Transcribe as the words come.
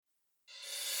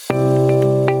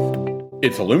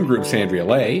It's Illume Group's Andrea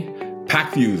Lay,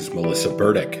 PackView's Melissa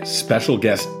Burdick, special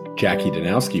guest Jackie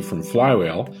Danowski from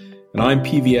Flywheel, and I'm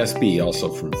PVSB, also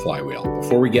from Flywheel.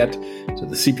 Before we get to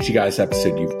the CPG Guys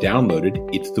episode you've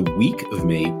downloaded, it's the week of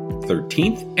May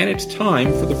 13th, and it's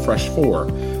time for the Fresh Four.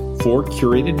 Four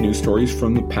curated news stories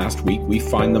from the past week. We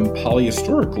find them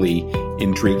polyhistorically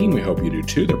intriguing. We hope you do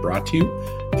too. They're brought to you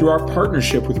through our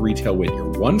partnership with RetailWit, your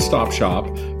one-stop shop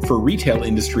for retail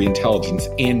industry intelligence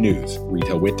and news.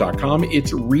 RetailWit.com.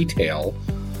 It's retail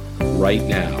right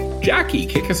now. Jackie,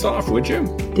 kick us off, would you?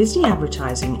 Disney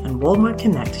Advertising and Walmart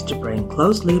connect to bring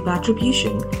closed-loop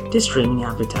attribution to streaming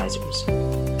advertisers.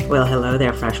 Well, hello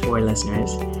there, Fresh Four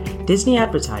listeners. Disney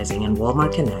Advertising and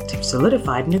Walmart Connect have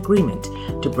solidified an agreement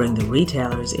to bring the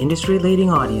retailer's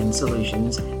industry-leading audience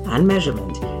solutions and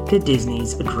measurement to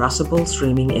Disney's addressable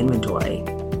streaming inventory.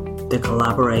 The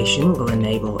collaboration will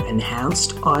enable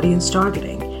enhanced audience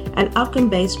targeting and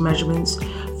outcome-based measurements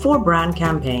for brand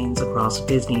campaigns across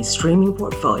Disney's streaming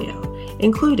portfolio,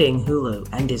 including Hulu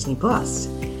and Disney+.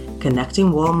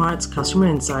 Connecting Walmart's customer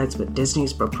insights with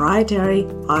Disney's proprietary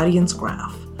audience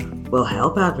graph will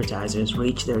help advertisers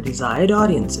reach their desired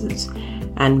audiences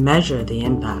and measure the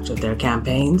impact of their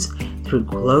campaigns through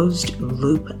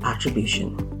closed-loop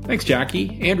attribution. Thanks,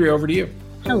 Jackie. Andrea, over to you.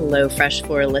 Hello, Fresh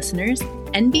Four listeners.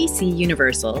 NBC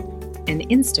Universal and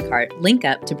Instacart link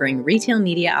up to bring retail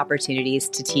media opportunities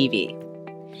to TV.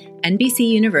 NBC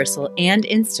Universal and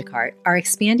Instacart are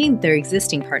expanding their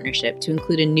existing partnership to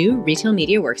include a new retail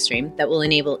media workstream that will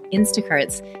enable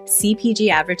Instacart's CPG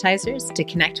advertisers to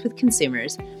connect with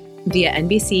consumers via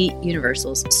NBC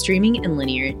Universal's streaming and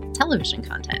linear television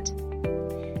content.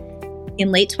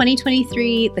 In late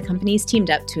 2023, the companies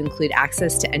teamed up to include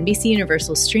access to NBC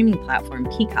Universal's streaming platform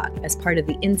Peacock as part of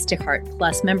the Instacart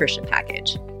Plus membership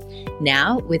package.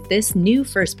 Now, with this new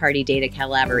first-party data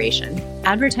collaboration,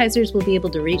 advertisers will be able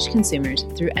to reach consumers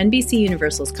through NBC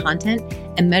Universal's content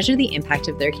and measure the impact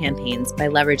of their campaigns by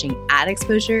leveraging ad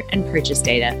exposure and purchase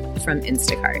data from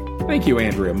Instacart. Thank you,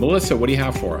 Andrea. Melissa, what do you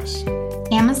have for us?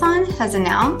 Amazon has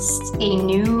announced a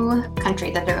new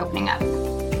country that they're opening up.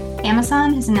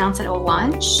 Amazon has announced that it will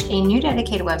launch a new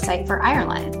dedicated website for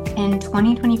Ireland in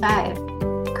 2025.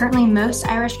 Currently, most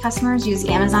Irish customers use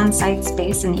Amazon sites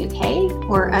based in the UK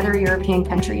or other European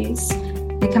countries.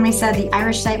 The company said the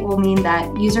Irish site will mean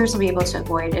that users will be able to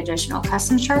avoid additional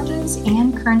customs charges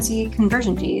and currency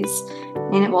conversion fees,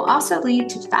 and it will also lead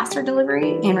to faster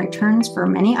delivery and returns for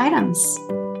many items.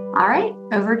 All right,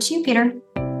 over to you, Peter.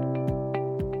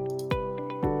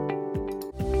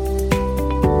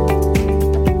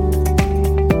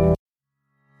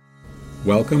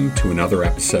 Welcome to another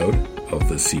episode of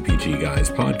the CPG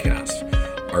Guys podcast.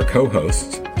 Our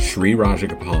co-hosts, Shri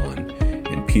Rajagopalan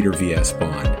and Peter V.S.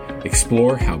 Bond,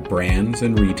 explore how brands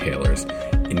and retailers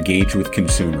engage with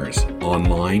consumers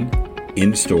online,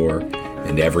 in-store,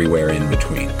 and everywhere in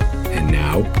between. And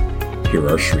now, here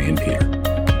are Shri and Peter.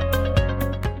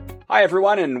 Hi,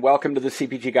 everyone, and welcome to the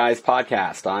CPG Guys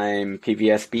podcast. I'm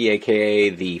PVSB, aka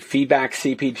the Feedback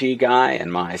CPG Guy,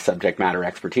 and my subject matter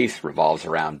expertise revolves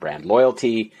around brand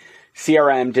loyalty,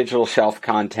 CRM, digital shelf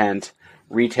content,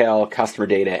 retail, customer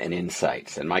data, and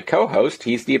insights. And my co-host,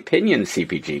 he's the Opinion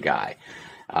CPG Guy,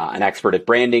 an expert at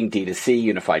branding, D2C,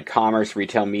 unified commerce,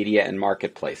 retail media, and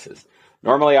marketplaces.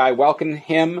 Normally, I welcome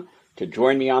him to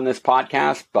join me on this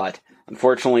podcast, but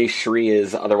unfortunately, Shri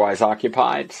is otherwise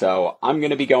occupied, so I'm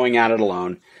going to be going at it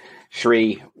alone.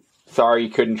 Shri, sorry you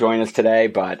couldn't join us today,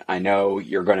 but I know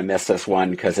you're going to miss this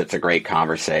one because it's a great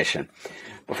conversation.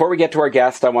 Before we get to our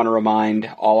guest, I want to remind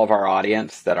all of our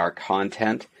audience that our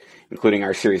content, including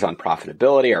our series on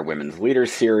profitability, our Women's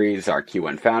Leaders series, our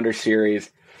Q1 Founder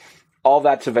series, all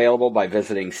that's available by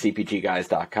visiting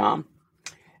cpgguys.com.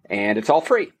 And it's all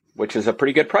free, which is a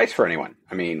pretty good price for anyone.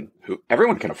 I mean,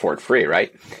 everyone can afford free,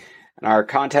 right? And our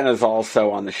content is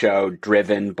also on the show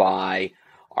driven by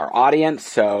our audience.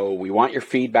 So we want your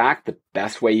feedback. The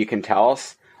best way you can tell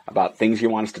us about things you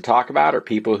want us to talk about or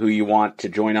people who you want to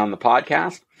join on the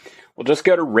podcast, well, just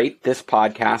go to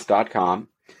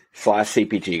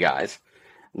ratethispodcast.com/CPG guys.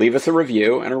 Leave us a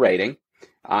review and a rating.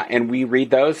 And we read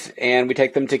those and we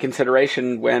take them to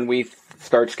consideration when we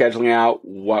start scheduling out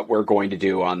what we're going to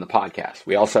do on the podcast.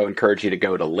 We also encourage you to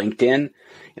go to LinkedIn.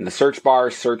 In the search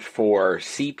bar, search for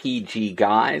CPG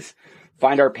Guys,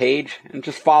 find our page, and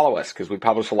just follow us because we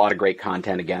publish a lot of great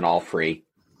content, again, all free.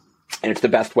 And it's the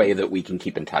best way that we can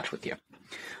keep in touch with you.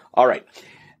 All right.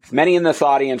 As many in this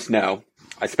audience know,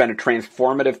 I spent a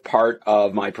transformative part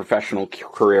of my professional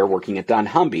career working at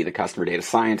dunnhumby, the customer data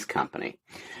science company.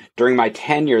 During my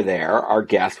tenure there, our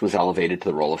guest was elevated to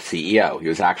the role of CEO. He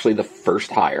was actually the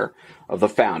first hire of the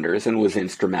founders and was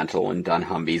instrumental in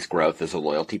dunnhumby's growth as a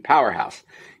loyalty powerhouse.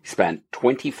 He spent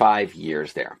 25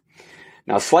 years there.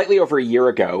 Now, slightly over a year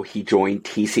ago, he joined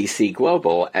TCC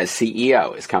Global as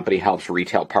CEO. His company helps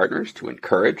retail partners to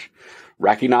encourage,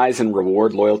 recognize, and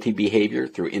reward loyalty behavior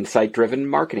through insight-driven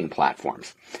marketing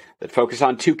platforms that focus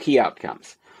on two key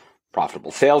outcomes: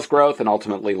 profitable sales growth and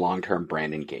ultimately long-term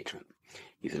brand engagement.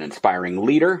 He's an inspiring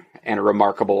leader and a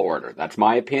remarkable orator. That's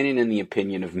my opinion and the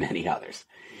opinion of many others.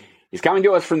 He's coming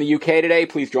to us from the UK today.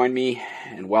 Please join me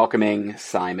in welcoming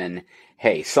Simon.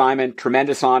 Hey, Simon,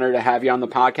 tremendous honor to have you on the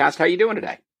podcast. How are you doing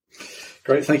today?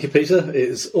 Great. Thank you, Peter.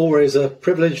 It's always a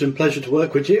privilege and pleasure to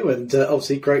work with you, and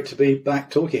obviously great to be back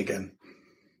talking again.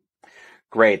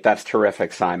 Great. That's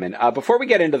terrific, Simon. Before we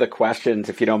get into the questions,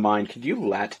 if you don't mind, could you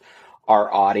let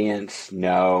our audience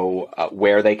know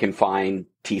where they can find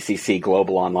TCC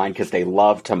Global online? Because they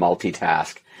love to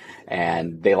multitask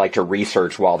and they like to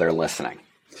research while they're listening.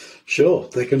 Sure.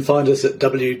 They can find us at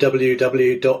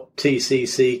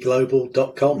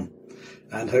www.tccglobal.com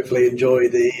and hopefully enjoy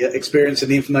the experience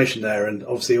and the information there. And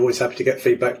obviously always happy to get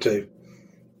feedback too.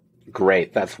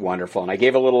 Great. That's wonderful. And I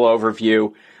gave a little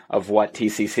overview of what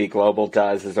TCC Global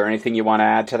does. Is there anything you want to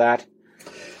add to that?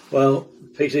 Well,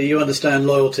 Peter, you understand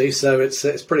loyalty, so it's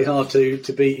pretty hard to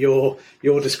beat your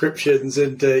descriptions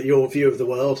and your view of the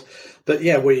world. But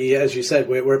yeah, we, as you said,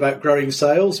 we're about growing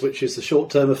sales, which is the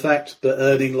short-term effect, but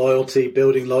earning loyalty,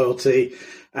 building loyalty,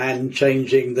 and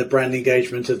changing the brand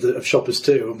engagement of shoppers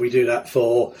too. And we do that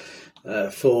for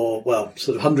sort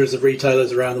of hundreds of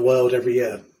retailers around the world every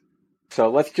year. So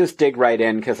let's just dig right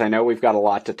in, because I know we've got a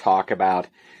lot to talk about.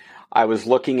 I was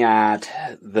looking at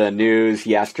the news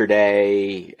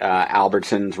yesterday.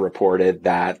 Albertsons reported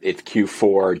that its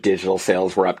Q4 digital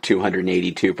sales were up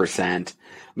 282%.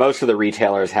 Most of the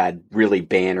retailers had really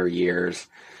banner years.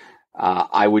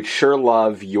 I would sure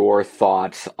love your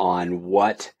thoughts on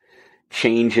what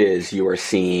changes you are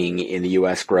seeing in the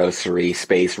U.S. grocery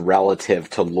space relative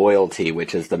to loyalty,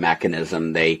 which is the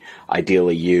mechanism they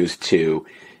ideally use to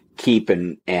keep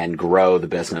and grow the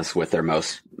business with their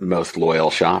most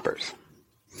loyal shoppers.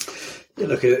 Yeah,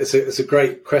 look, it's a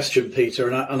great question, Peter,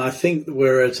 and I think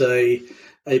we're at a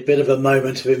bit of a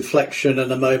moment of inflection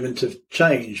and a moment of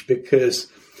change because,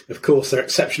 of course, there are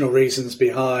exceptional reasons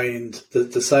behind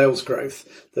the sales growth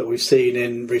that we've seen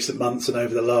in recent months and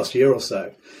over the last year or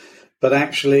so. But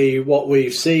actually, what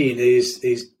we've seen is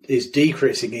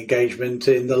decreasing engagement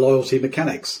in the loyalty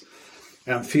mechanics.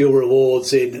 And fuel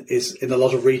rewards in a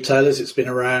lot of retailers. It's been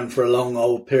around for a long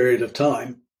old period of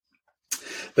time,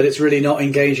 but it's really not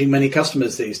engaging many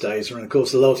customers these days. And of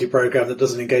course, the loyalty program that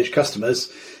doesn't engage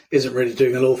customers isn't really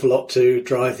doing an awful lot to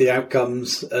drive the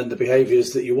outcomes and the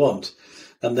behaviors that you want.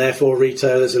 And therefore,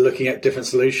 retailers are looking at different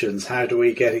solutions. How do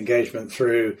we get engagement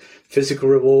through physical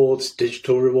rewards,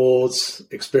 digital rewards,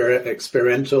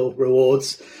 experiential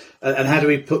rewards? And how do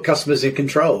we put customers in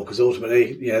control? Because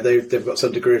ultimately, they've got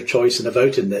some degree of choice and a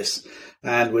vote in this.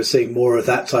 And we're seeing more of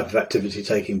that type of activity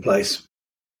taking place.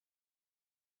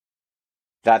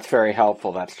 That's very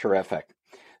helpful. That's terrific.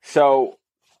 So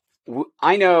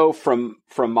I know from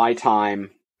my time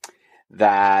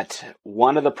that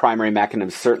one of the primary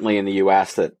mechanisms, certainly in the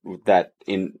U.S., that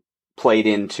played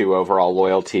into overall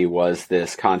loyalty was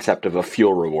this concept of a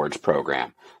fuel rewards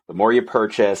program. The more you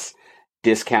purchase,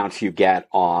 discounts you get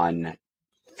on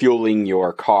fueling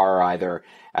your car, either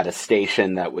at a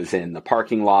station that was in the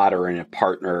parking lot or in a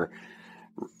partner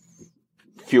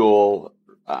fuel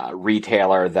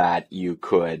retailer that you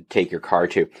could take your car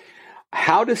to.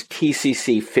 How does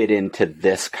TCC fit into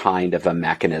this kind of a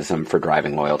mechanism for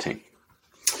driving loyalty?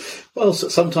 Well,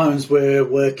 sometimes we're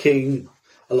working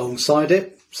alongside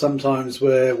it. Sometimes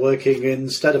we're working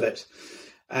instead of it.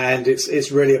 And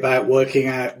it's really about working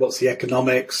out what's the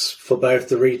economics for both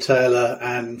the retailer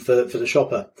and for the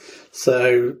shopper.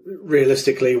 So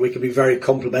realistically, we can be very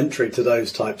complementary to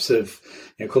those types of,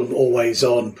 call them always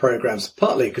on programs,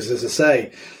 partly because, as I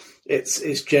say,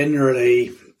 it's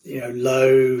generally,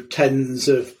 low tens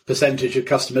of percentage of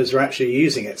customers are actually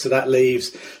using it. So that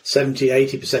leaves 70,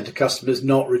 80% of customers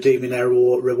not redeeming their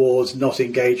rewards, not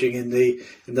engaging in the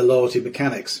loyalty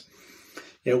mechanics.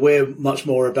 We're much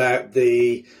more about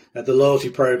the loyalty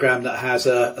program that has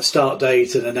a start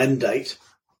date and an end date.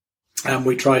 And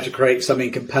we try to create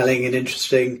something compelling and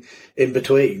interesting in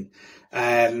between.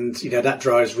 And, that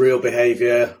drives real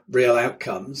behavior, real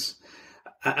outcomes.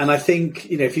 And I think,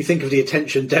 if you think of the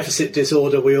attention deficit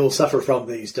disorder we all suffer from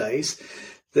these days,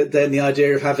 then the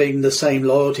idea of having the same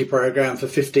loyalty program for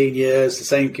 15 years, the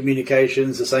same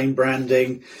communications, the same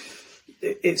branding,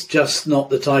 it's just not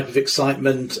the type of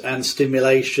excitement and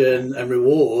stimulation and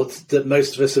reward that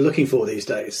most of us are looking for these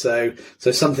days. So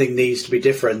something needs to be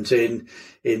different in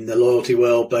the loyalty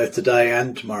world, both today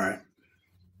and tomorrow.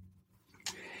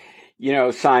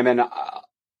 Simon,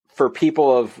 for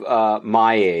people of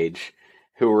my age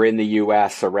who were in the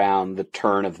U.S. around the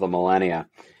turn of the millennia,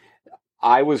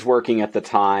 I was working at the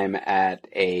time at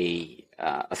a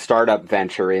startup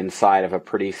venture inside of a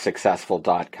pretty successful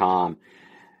 .com.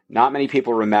 Not many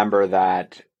people remember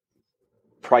that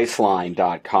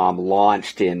Priceline.com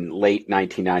launched in late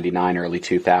 1999, early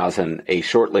 2000, a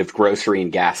short-lived grocery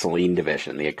and gasoline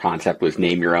division. The concept was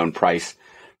name your own price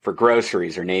for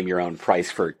groceries or name your own price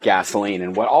for gasoline.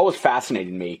 And what always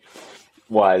fascinated me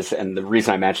was, and the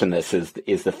reason I mention this is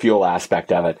the fuel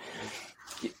aspect of it,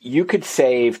 you could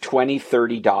save $20,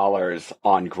 $30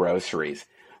 on groceries.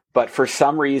 But for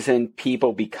some reason,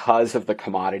 people, because of the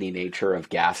commodity nature of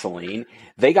gasoline,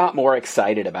 they got more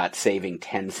excited about saving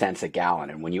 10 cents a gallon.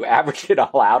 And when you averaged it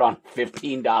all out on a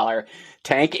 $15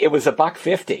 tank, it was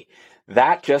 $1.50.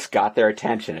 That just got their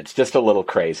attention. It's just a little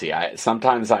crazy.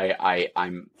 Sometimes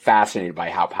I'm fascinated by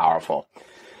how powerful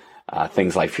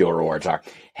things like fuel rewards are.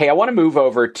 Hey, I want to move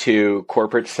over to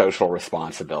corporate social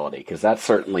responsibility, because that's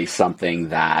certainly something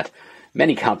that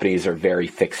many companies are very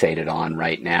fixated on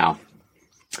right now.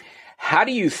 How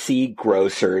do you see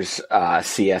grocers'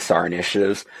 CSR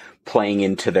initiatives playing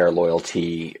into their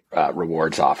loyalty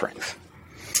rewards offerings?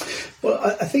 Well,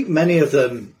 I think many of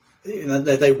them,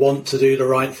 they want to do the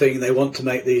right thing. They want to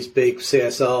make these big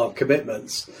CSR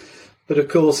commitments. But of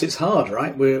course, it's hard,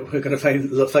 right? We're going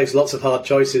to face lots of hard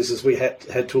choices as we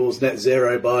head towards net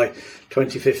zero by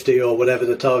 2050 or whatever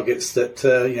the targets that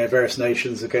various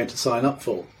nations are going to sign up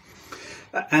for.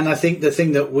 And I think the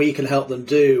thing that we can help them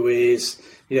do is,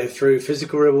 through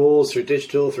physical rewards, through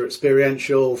digital, through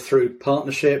experiential, through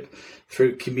partnership,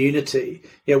 through community.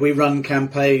 We run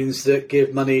campaigns that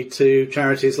give money to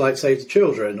charities like Save the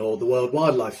Children or the World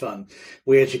Wildlife Fund.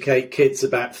 We educate kids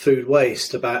about food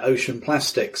waste, about ocean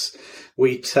plastics.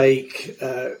 We take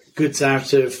goods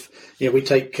out of, we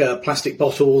take plastic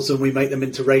bottles and we make them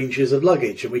into ranges of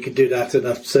luggage. And we can do that in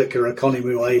a circular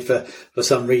economy way for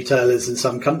some retailers in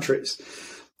some countries.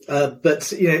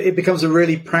 But it becomes a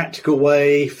really practical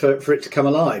way for it to come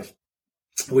alive.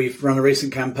 We've run a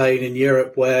recent campaign in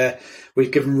Europe where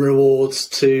we've given rewards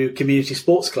to community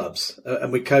sports clubs.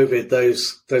 And with COVID,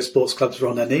 those sports clubs were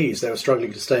on their knees. They were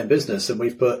struggling to stay in business. And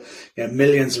we've put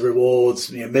millions of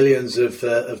rewards, millions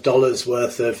of dollars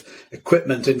worth of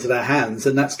equipment into their hands.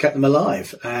 And that's kept them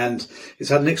alive. And it's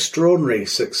had an extraordinary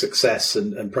success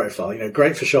and profile.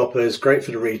 Great for shoppers, great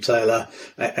for the retailer,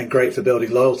 and great for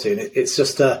building loyalty. And it's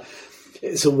just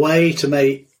it's a way to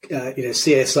make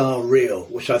CSR real,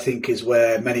 which I think is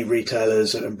where many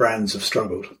retailers and brands have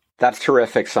struggled. That's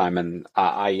terrific, Simon.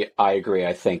 I agree.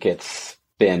 I think it's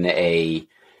been a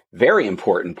very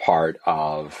important part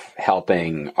of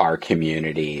helping our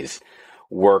communities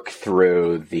work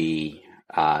through the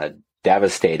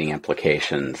devastating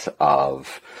implications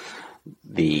of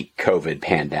the COVID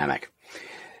pandemic.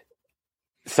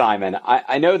 Simon,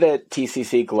 I know that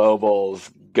TCC Global's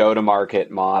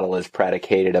go-to-market model is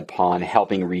predicated upon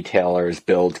helping retailers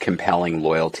build compelling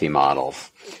loyalty models.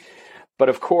 But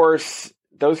of course,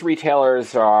 those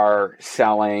retailers are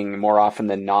selling, more often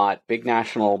than not, big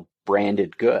national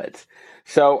branded goods.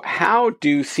 So how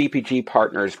do CPG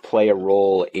partners play a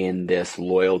role in this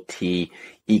loyalty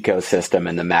ecosystem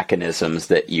and the mechanisms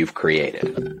that you've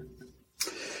created?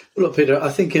 Look, Peter,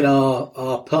 I think in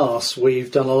our past, we've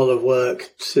done a lot of work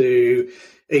to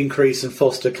increase and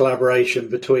foster collaboration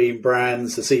between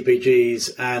brands, the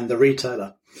CPGs, and the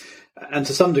retailer. And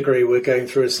to some degree, we're going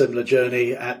through a similar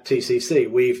journey at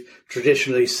TCC. We've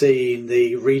traditionally seen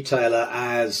the retailer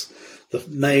as the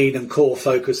main and core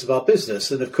focus of our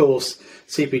business. And of course,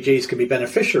 CPGs can be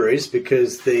beneficiaries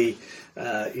because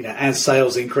as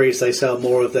sales increase, they sell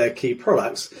more of their key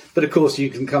products. But of course, you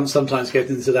can sometimes get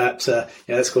into that,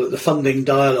 let's call it the funding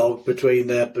dialogue between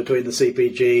the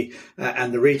CPG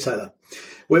and the retailer.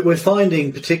 We're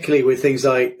finding, particularly with things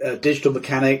like digital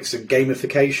mechanics and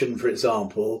gamification, for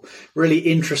example, really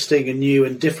interesting and new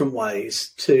and different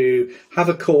ways to have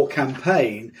a core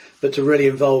campaign, but to really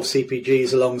involve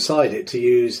CPGs alongside it, to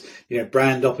use,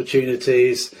 brand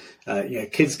opportunities,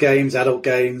 kids games, adult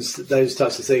games, those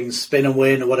types of things, spin and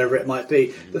win or whatever it might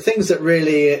be. The things that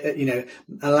really,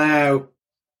 allow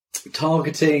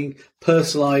targeting,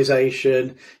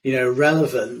 personalization,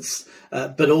 relevance,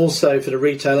 but also for the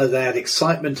retailer, they add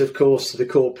excitement, of course, to the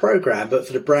core program. But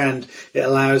for the brand, it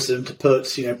allows them to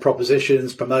put,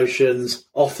 propositions, promotions,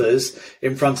 offers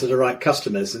in front of the right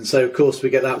customers. And so, of course, we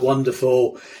get that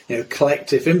wonderful,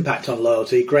 collective impact on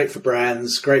loyalty. Great for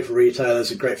brands, great for retailers,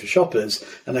 and great for shoppers.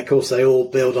 And of course, they all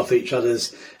build off each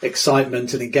other's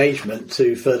excitement and engagement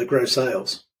to further grow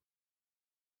sales.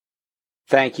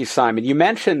 Thank you, Simon. You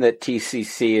mentioned that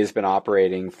TCC has been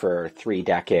operating for 3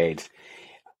 decades.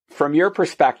 From your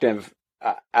perspective,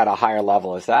 at a higher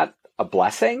level, is that a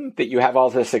blessing that you have all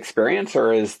this experience,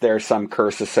 or is there some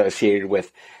curse associated with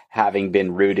having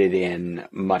been rooted in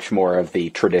much more of the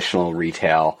traditional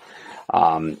retail,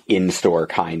 in-store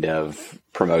kind of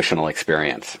promotional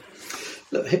experience?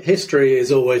 Look, history is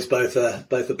always both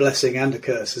a blessing and a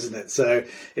curse, isn't it? So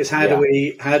it's how do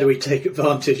we take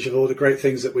advantage of all the great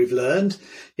things that we've learned?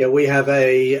 We have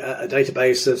a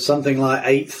database of something like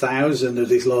 8,000 of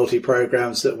these loyalty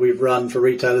programs that we've run for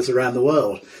retailers around the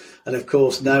world, and of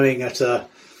course, knowing at a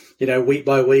week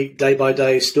by week, day by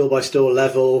day, store by store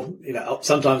level,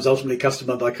 sometimes ultimately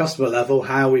customer by customer level,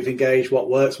 how we've engaged, what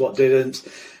works, what didn't,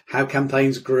 how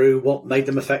campaigns grew, what made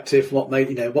them effective,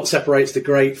 what separates the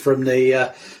great from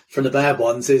the bad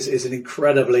ones is an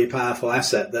incredibly powerful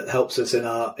asset that helps us in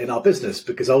our business,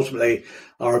 because ultimately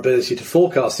our ability to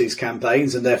forecast these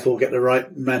campaigns and therefore get the right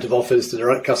amount of offers to the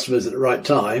right customers at the right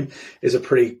time is a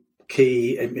pretty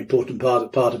key and important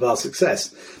part of our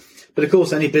success. But of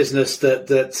course, any business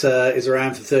that is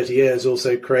around for 30 years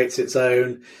also creates its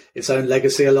own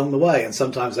legacy along the way, and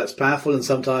sometimes that's powerful, and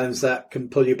sometimes that can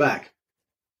pull you back.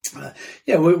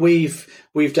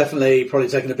 We've definitely probably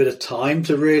taken a bit of time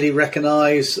to really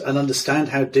recognise and understand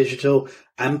how digital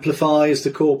amplifies the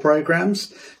core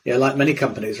programs. Like many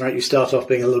companies, right? You start off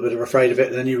being a little bit afraid of it,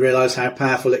 and then you realise how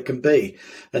powerful it can be.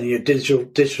 And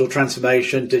digital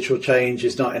transformation, digital change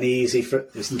isn't easy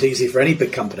for any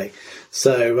big company.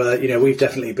 So we've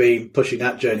definitely been pushing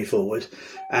that journey forward,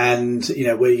 and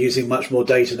we're using much more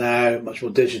data now, much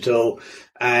more digital,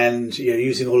 and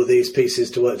using all of these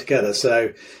pieces to work together.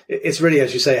 So it's really,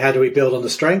 as you say, how do we build on the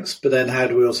strengths, but then how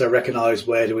do we also recognise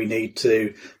where do we need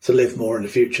to live more in the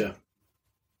future?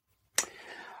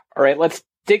 All right, let's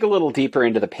dig a little deeper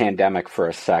into the pandemic for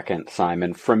a second,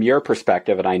 Simon. From your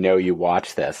perspective, and I know you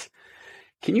watch this,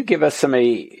 can you give us some of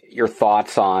your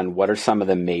thoughts on what are some of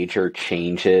the major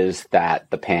changes that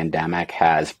the pandemic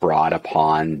has brought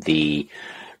upon the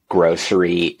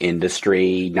grocery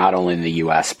industry, not only in the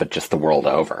US, but just the world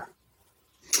over?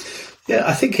 Yeah,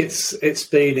 I think it's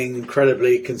been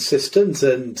incredibly consistent,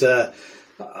 and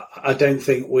I don't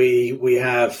think I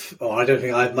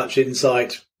have much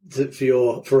insight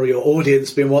for your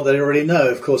audience beyond what they already know.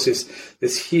 Of course,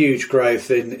 this huge growth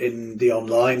in the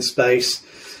online space.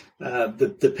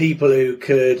 The people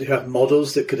who have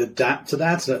models that could adapt to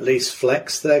that and at least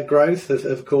flex their growth have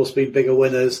of course been bigger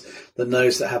winners than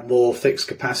those that have more fixed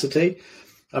capacity.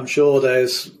 I'm sure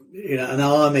there's an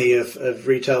army of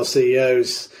retail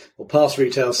CEOs or past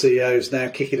retail CEOs now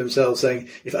kicking themselves saying,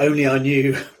 if only I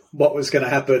knew what was going to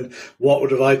happen, what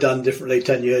would have I done differently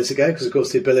 10 years ago? Because of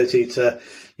course the ability to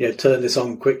turn this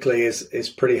on quickly is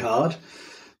pretty hard.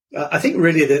 I think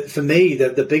really that for me,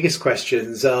 the biggest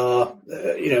questions are,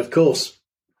 of course,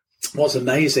 what's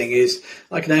amazing is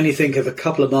I can only think of a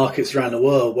couple of markets around the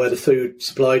world where the food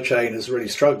supply chain has really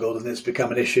struggled, and it's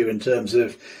become an issue in terms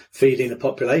of feeding the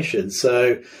population.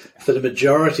 So for the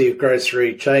majority of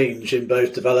grocery change in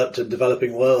both developed and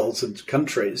developing worlds and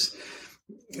countries,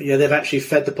 they've actually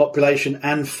fed the population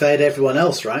and fed everyone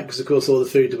else, right? Because, of course, all the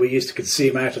food that we used to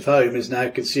consume out of home is now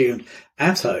consumed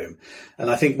at home. And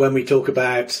I think when we talk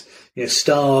about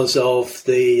stars of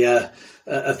the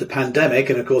pandemic,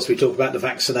 and of course we talk about the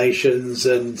vaccinations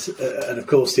and of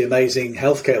course the amazing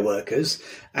healthcare workers,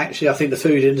 actually I think the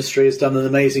food industry has done an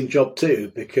amazing job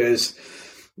too, because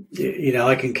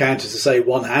I can count, as I say,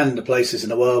 one hand the places in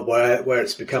the world where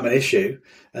it's become an issue,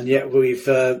 and yet we've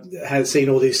seen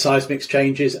all these seismic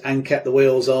changes and kept the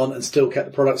wheels on and still kept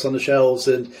the products on the shelves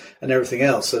and everything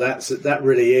else. So that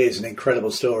really is an incredible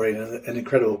story and an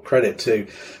incredible credit to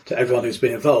everyone who's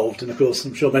been involved. And of course,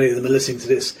 I'm sure many of them are listening to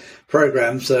this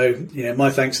program. So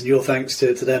my thanks and your thanks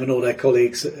to them and all their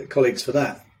colleagues for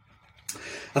that.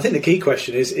 I think the key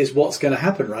question is what's going to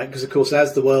happen, right? Because of course,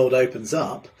 as the world opens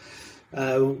up,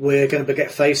 we're going to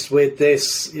get faced with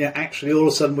this. Actually, all of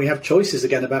a sudden, we have choices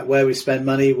again about where we spend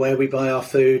money, where we buy our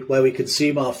food, where we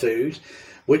consume our food,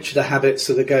 which are the habits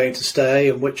that are going to stay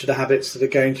and which are the habits that are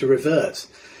going to revert.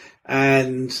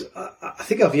 And I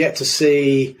think I've yet to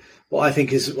see what I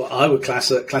think is what I would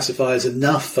classify as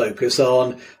enough focus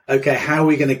on, okay, how are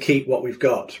we going to keep what we've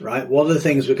got, right? What are the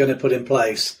things we're going to put in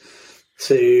place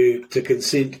to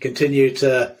continue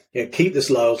to keep this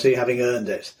loyalty, having earned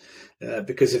it?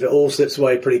 Because if it all slips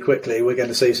away pretty quickly, we're going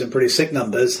to see some pretty sick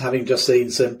numbers, having just seen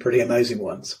some pretty amazing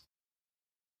ones.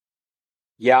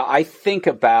 Yeah, I think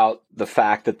about the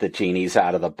fact that the genie's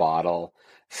out of the bottle,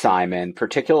 Simon,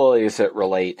 particularly as it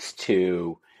relates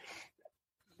to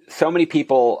so many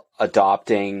people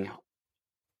adopting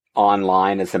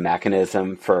online as a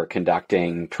mechanism for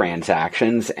conducting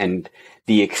transactions, and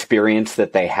the experience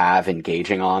that they have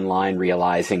engaging online,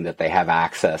 realizing that they have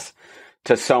access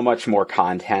to so much more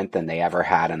content than they ever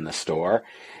had in the store.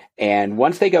 And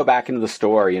once they go back into the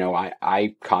store,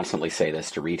 I constantly say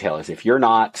this to retailers: if you're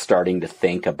not starting to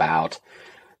think about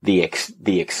the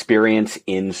experience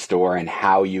in store and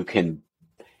how you can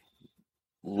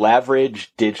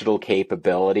leverage digital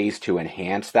capabilities to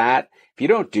enhance that, if you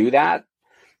don't do that,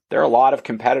 there are a lot of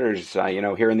competitors,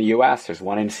 here in the U.S. There's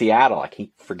one in Seattle. I can't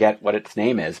forget what its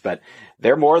name is, but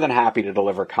they're more than happy to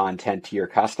deliver content to your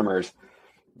customers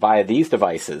via these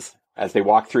devices as they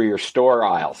walk through your store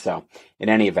aisle. So in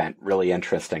any event, really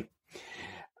interesting.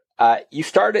 You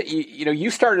started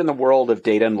in the world of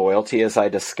data and loyalty, as I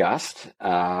discussed,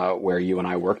 where you and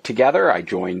I worked together. I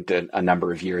joined a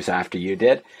number of years after you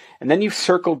did. And then you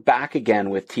circled back again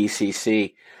with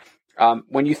TCC.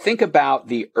 When you think about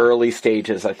the early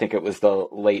stages, I think it was the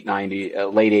late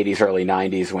 80s, early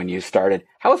 90s when you started,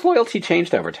 how has loyalty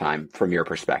changed over time from your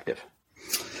perspective?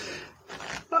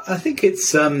 I think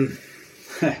it's a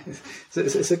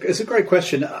great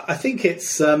question. I think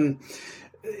it's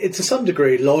to some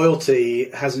degree,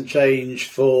 loyalty hasn't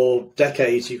changed for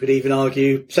decades. You could even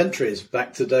argue centuries,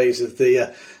 back to days of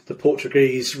the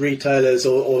Portuguese retailers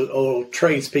or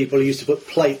tradespeople who used to put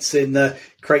plates in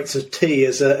crates of tea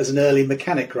as an early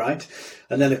mechanic, right?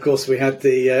 And then, of course, we had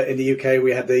in the UK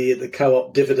we had the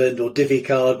co-op dividend or divvy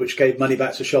card, which gave money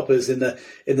back to shoppers in the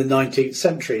 19th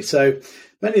century. So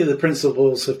many of the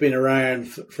principles have been around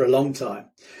for a long time.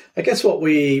 I guess what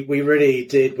we really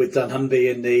did with dunnhumby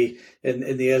in the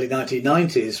early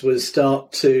 1990s was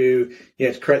start to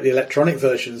create the electronic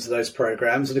versions of those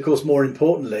programs, and of course, more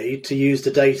importantly, to use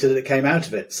the data that came out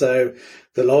of it. So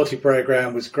the loyalty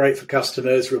program was great for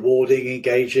customers, rewarding,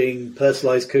 engaging,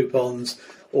 personalized coupons,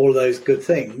 all of those good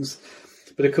things.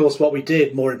 But of course, what we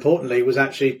did, more importantly, was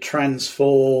actually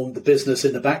transform the business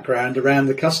in the background around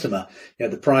the customer.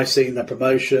 The pricing, the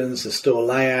promotions, the store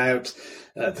layout,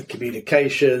 the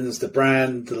communications, the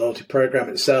brand, the loyalty program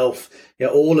itself.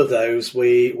 All of those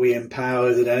we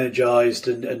empowered and energized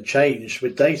and changed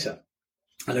with data.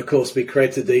 And of course, we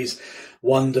created these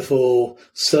wonderful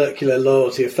circular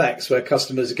loyalty effects where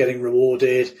customers are getting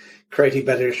rewarded, creating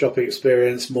better shopping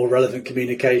experience, more relevant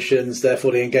communications,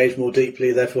 therefore they engage more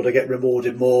deeply, therefore they get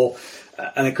rewarded more.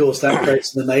 And of course, that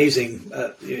creates an amazing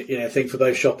thing for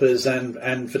both shoppers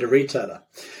and for the retailer.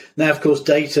 Now, of course,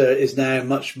 data is now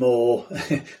much more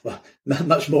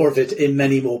of it in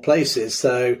many more places.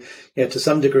 So, to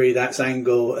some degree, that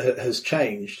angle has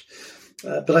changed.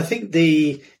 But I think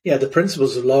the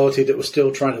principles of loyalty that we're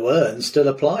still trying to earn still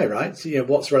apply, right?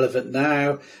 What's relevant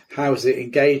now? How is it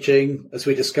engaging? As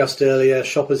we discussed earlier,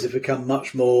 shoppers have become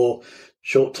much more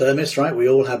short-termist, right? We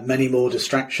all have many more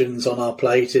distractions on our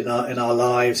plate in our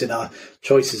lives, in our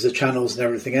choices of channels and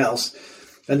everything else.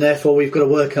 And therefore, we've got to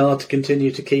work hard to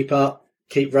continue to keep up,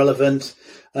 keep relevant,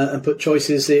 and put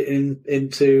choices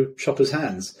into shoppers'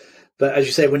 hands. But as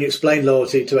you say, when you explain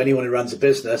loyalty to anyone who runs a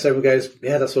business, everyone goes,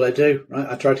 yeah, that's what I do, right?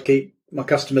 I try to keep my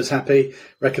customers happy,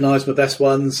 recognize my best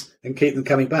ones, and keep them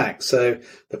coming back. So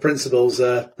the principles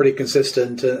are pretty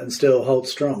consistent and still hold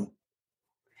strong.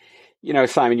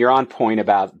 Simon, you're on point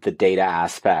about the data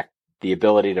aspect, the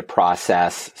ability to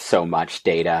process so much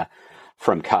data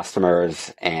from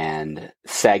customers and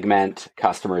segment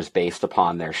customers based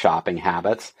upon their shopping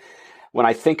habits. When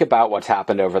I think about what's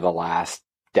happened over the last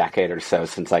decade or so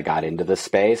since I got into this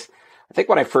space, I think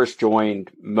when I first joined,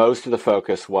 most of the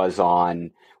focus was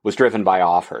driven by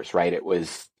offers, right? It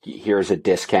was, here's a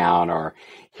discount or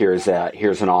here's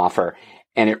an offer.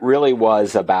 And it really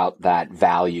was about that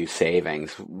value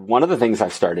savings. One of the things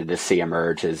I've started to see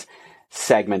emerge as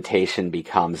segmentation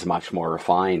becomes much more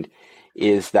refined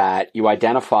is that you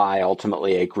identify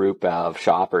ultimately a group of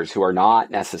shoppers who are not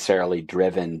necessarily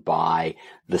driven by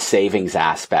the savings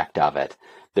aspect of it.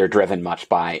 They're driven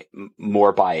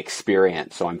more by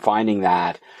experience. So I'm finding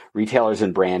that retailers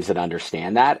and brands that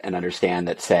understand that and understand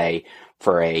that, say,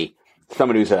 for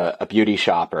someone who's a beauty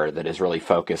shopper that is really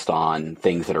focused on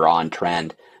things that are on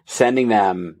trend, sending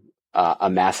them a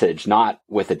message, not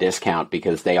with a discount,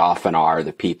 because they often are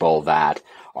the people that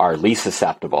are least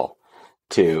susceptible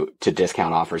to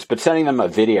discount offers, but sending them a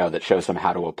video that shows them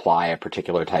how to apply a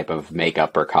particular type of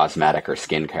makeup or cosmetic or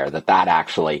skincare, that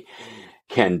actually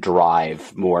can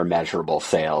drive more measurable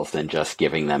sales than just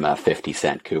giving them a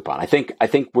 50-cent coupon. I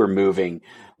think we're moving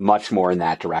much more in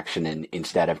that direction,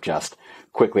 instead of just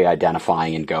quickly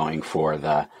identifying and going for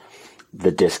the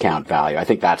discount value. I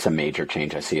think that's a major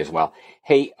change I see as well.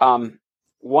 Hey,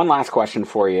 one last question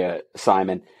for you,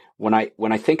 Simon. When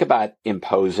I think about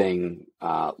imposing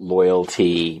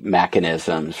loyalty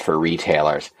mechanisms for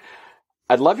retailers,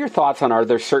 I'd love your thoughts on, are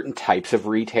there certain types of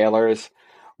retailers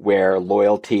where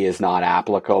loyalty is not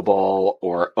applicable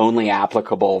or only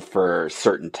applicable for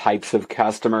certain types of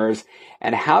customers?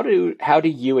 And how do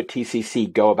you at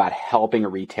TCC go about helping a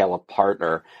retailer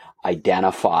partner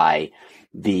identify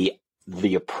the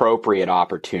appropriate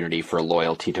opportunity for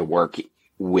loyalty to work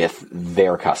with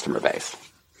their customer base?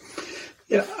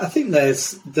 Yeah, I think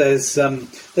there's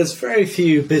very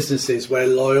few businesses where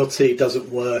loyalty doesn't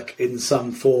work in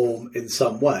some form, in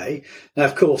some way. Now,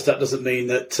 of course, that doesn't mean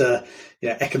that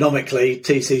economically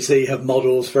TCC have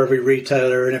models for every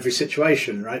retailer in every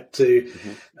situation, right? To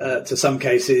some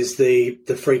cases, the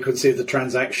frequency of the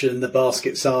transaction, the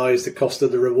basket size, the cost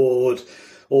of the reward,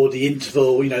 or the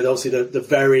interval. Obviously the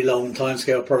very long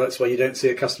timescale products where you don't see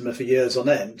a customer for years on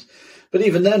end. But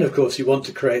even then, of course, you want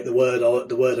to create the word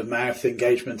of mouth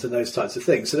engagement and those types of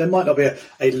things. So there might not be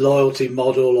a loyalty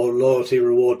model or loyalty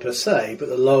reward per se, but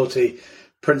the loyalty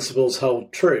principles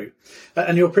hold true.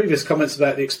 And your previous comments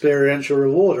about the experiential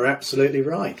reward are absolutely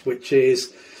right, which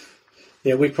is,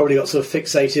 we've probably got sort of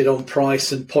fixated on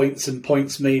price and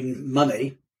points mean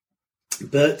money.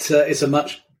 But it's a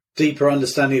much deeper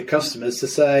understanding of customers to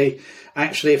say,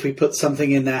 actually, if we put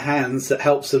something in their hands that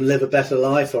helps them live a better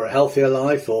life or a healthier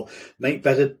life or make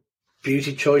better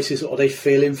beauty choices, or they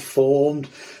feel informed,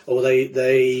 or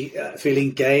they feel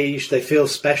engaged, they feel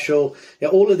special,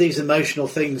 all of these emotional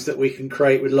things that we can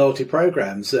create with loyalty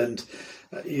programs. And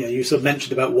you sort of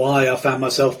mentioned about why I found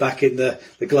myself back in the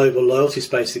global loyalty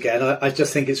space again. I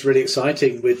just think it's really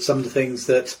exciting with some of the things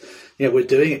that we're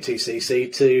doing at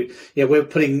TCC.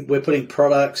 We're putting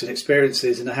products and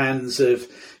experiences in the hands of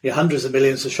hundreds of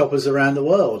millions of shoppers around the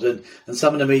world, and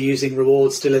some of them are using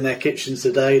rewards still in their kitchens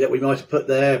today that we might have put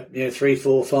there 3,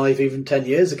 4, 5, even 10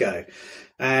 years ago.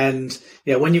 And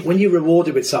when you reward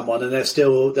it with someone and they're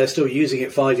still using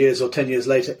it 5 years or 10 years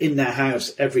later in their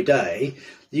house every day,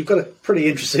 you've got a pretty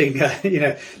interesting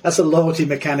that's a loyalty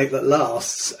mechanic that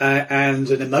lasts,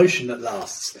 and an emotion that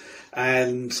lasts.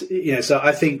 And so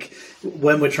I think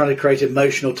when we're trying to create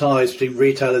emotional ties between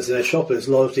retailers and their shoppers,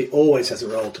 loyalty always has a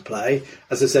role to play.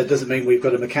 As I said, doesn't mean we've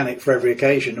got a mechanic for every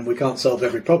occasion and we can't solve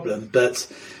every problem, but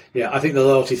I think the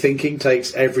loyalty thinking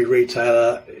takes every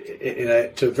retailer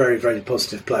to a very, very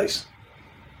positive place.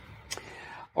 I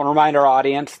want to remind our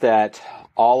audience that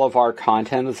all of our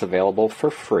content is available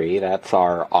for free. That's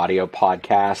our audio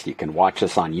podcast. You can watch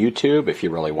us on YouTube if you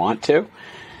really want to.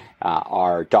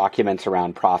 Our documents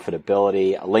around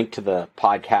profitability, a link to the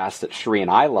podcast that Sheree and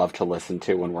I love to listen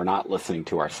to when we're not listening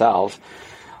to ourselves.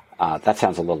 That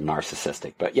sounds a little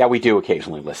narcissistic, but yeah, we do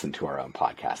occasionally listen to our own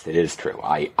podcast. It is true.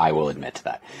 I will admit to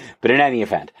that. But in any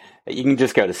event, you can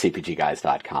just go to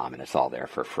cpgguys.com and it's all there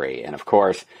for free. And of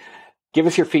course, give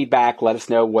us your feedback. Let us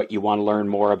know what you want to learn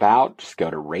more about. Just go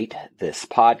to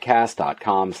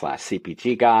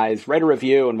ratethispodcast.com/cpgguys. Write a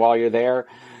review, and while you're there,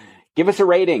 give us a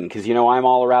rating, because I'm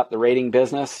all about the rating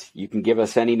business. You can give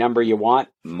us any number you want.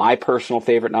 My personal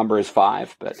favorite number is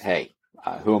 5, but hey,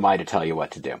 who am I to tell you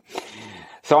what to do?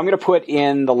 So I'm going to put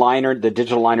in the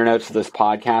digital liner notes of this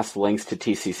podcast, links to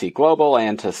TCC Global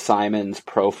and to Simon's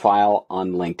profile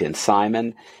on LinkedIn.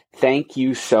 Simon, thank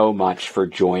you so much for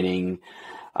joining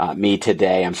me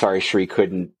today. I'm sorry Sheree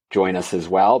couldn't join us as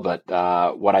well, but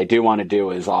what I do want to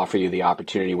do is offer you the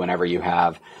opportunity whenever you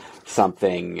have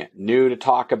something new to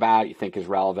talk about you think is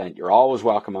relevant. You're always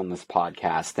welcome on this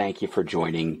podcast. Thank you for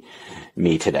joining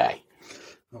me today.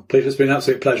 Well, Peter, it's been an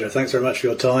absolute pleasure. Thanks very much for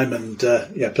your time, and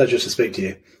pleasure to speak to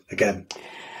you again.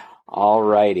 All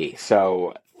righty.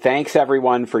 So thanks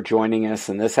everyone for joining us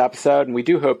in this episode, and we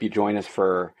do hope you join us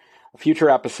for a future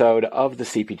episode of the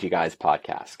CPG Guys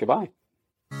podcast. Goodbye.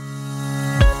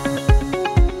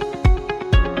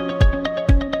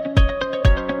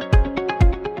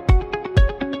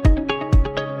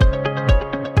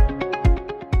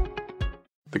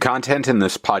 The content in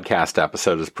this podcast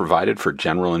episode is provided for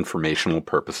general informational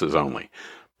purposes only.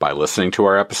 By listening to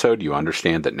our episode, you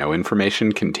understand that no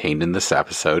information contained in this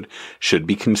episode should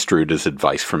be construed as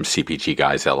advice from CPG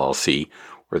Guys LLC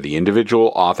or the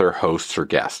individual author, hosts, or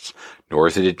guests, nor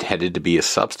is it intended to be a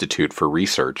substitute for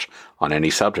research on any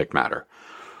subject matter.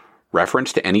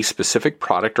 Reference to any specific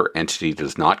product or entity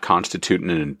does not constitute an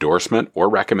endorsement or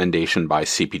recommendation by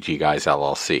CPG Guys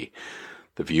LLC.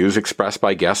 The views expressed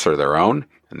by guests are their own,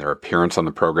 and their appearance on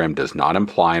the program does not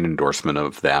imply an endorsement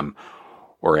of them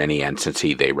or any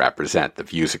entity they represent. The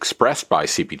views expressed by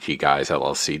CPG Guys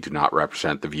LLC do not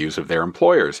represent the views of their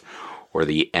employers or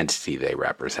the entity they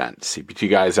represent. CPG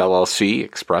Guys LLC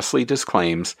expressly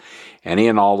disclaims any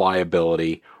and all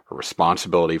liability or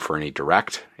responsibility for any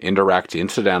direct, indirect,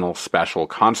 incidental, special,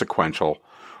 consequential,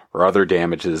 or other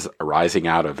damages arising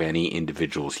out of any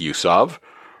individual's use of,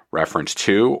 reference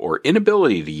to, or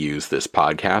inability to use this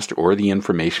podcast or the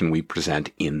information we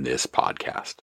present in this podcast.